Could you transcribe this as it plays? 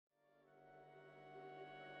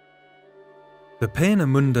The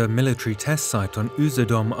Peenemünde Military Test Site on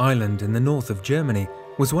Usedom Island in the north of Germany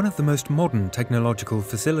was one of the most modern technological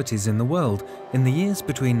facilities in the world in the years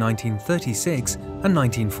between 1936 and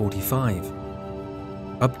 1945.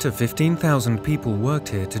 Up to 15,000 people worked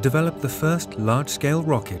here to develop the first large-scale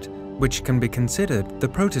rocket, which can be considered the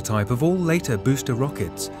prototype of all later booster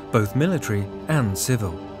rockets, both military and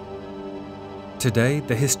civil. Today,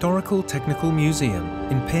 the Historical Technical Museum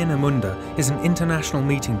in Peenemünde is an international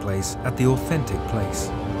meeting place at the authentic place.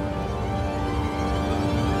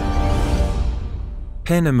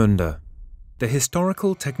 Peenemünde, the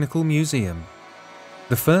Historical Technical Museum.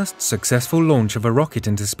 The first successful launch of a rocket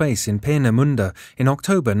into space in Peenemünde in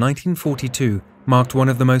October 1942 marked one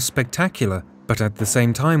of the most spectacular, but at the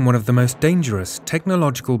same time one of the most dangerous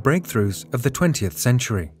technological breakthroughs of the 20th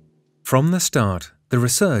century. From the start, the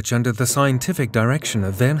research under the scientific direction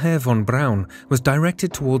of Wernher von Braun was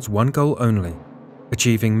directed towards one goal only: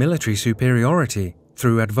 achieving military superiority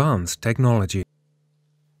through advanced technology.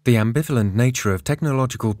 The ambivalent nature of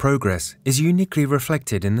technological progress is uniquely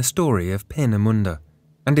reflected in the story of Peenemünde,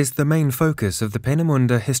 and is the main focus of the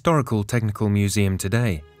Peenemünde Historical Technical Museum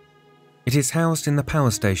today. It is housed in the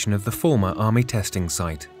power station of the former army testing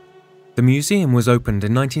site. The museum was opened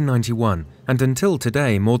in 1991, and until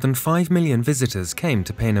today more than 5 million visitors came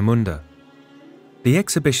to Peenemünde. The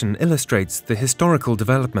exhibition illustrates the historical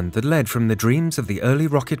development that led from the dreams of the early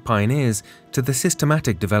rocket pioneers to the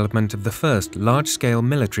systematic development of the first large-scale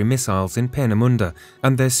military missiles in Peenemünde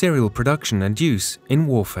and their serial production and use in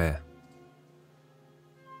warfare.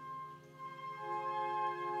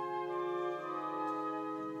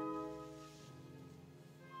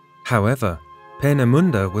 However,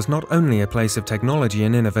 Peenemünde was not only a place of technology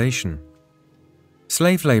and innovation.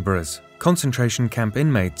 Slave laborers, concentration camp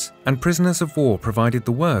inmates, and prisoners of war provided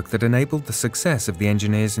the work that enabled the success of the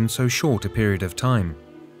engineers in so short a period of time.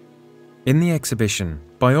 In the exhibition,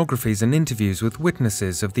 biographies and interviews with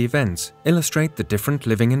witnesses of the events illustrate the different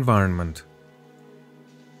living environment.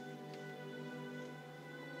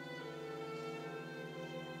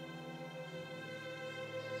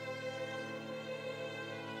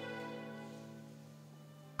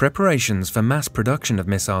 Preparations for mass production of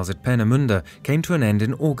missiles at Peenemünde came to an end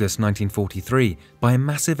in August 1943 by a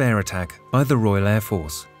massive air attack by the Royal Air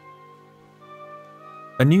Force.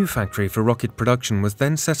 A new factory for rocket production was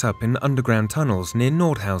then set up in underground tunnels near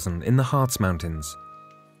Nordhausen in the Harz Mountains.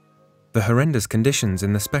 The horrendous conditions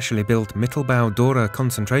in the specially built Mittelbau Dora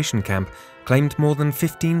concentration camp claimed more than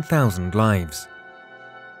 15,000 lives.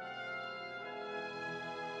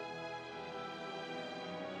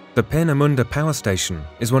 The Peenemünde Power Station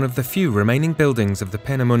is one of the few remaining buildings of the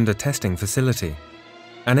Peenemünde testing facility.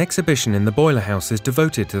 An exhibition in the boiler house is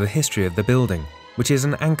devoted to the history of the building, which is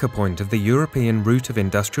an anchor point of the European route of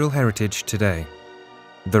industrial heritage today.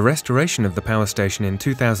 The restoration of the power station in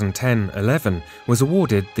 2010-11 was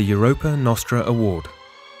awarded the Europa Nostra Award.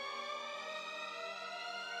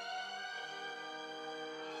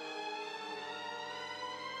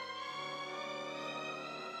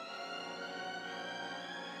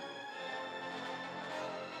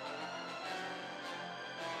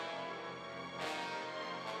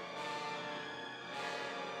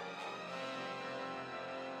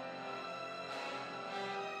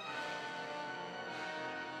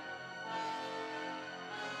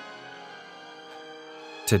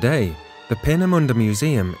 Today, the Peenemünde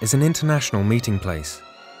Museum is an international meeting place.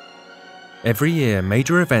 Every year,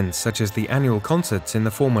 major events such as the annual concerts in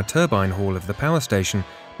the former Turbine Hall of the power station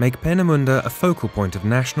make Peenemünde a focal point of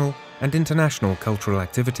national and international cultural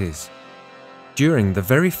activities. During the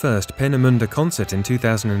very first Peenemünde concert in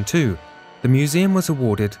 2002, the museum was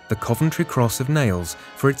awarded the Coventry Cross of Nails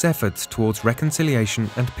for its efforts towards reconciliation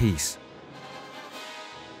and peace.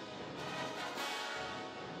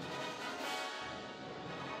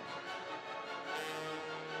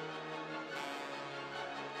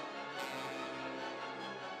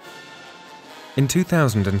 In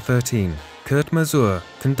 2013, Kurt Masur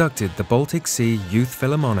conducted the Baltic Sea Youth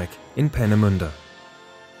Philharmonic in Peenemünde.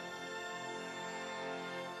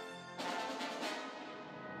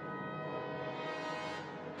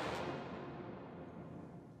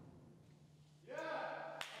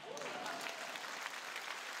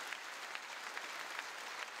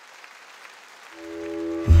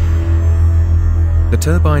 The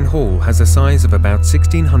Turbine Hall has a size of about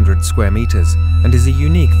 1,600 square meters and is a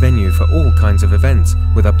unique venue for all kinds of events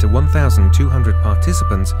with up to 1,200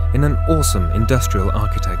 participants in an awesome industrial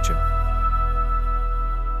architecture.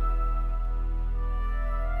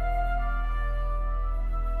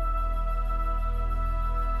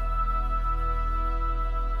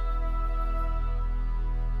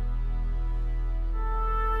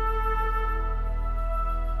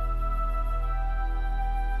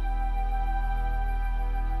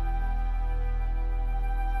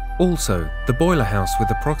 Also, the boiler house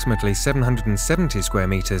with approximately 770 square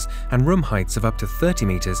meters and room heights of up to 30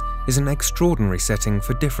 meters is an extraordinary setting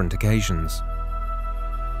for different occasions.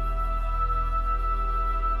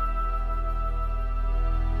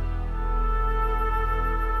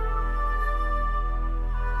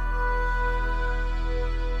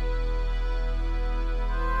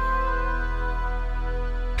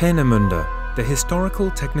 Peenemünde, the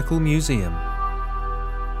Historical Technical Museum.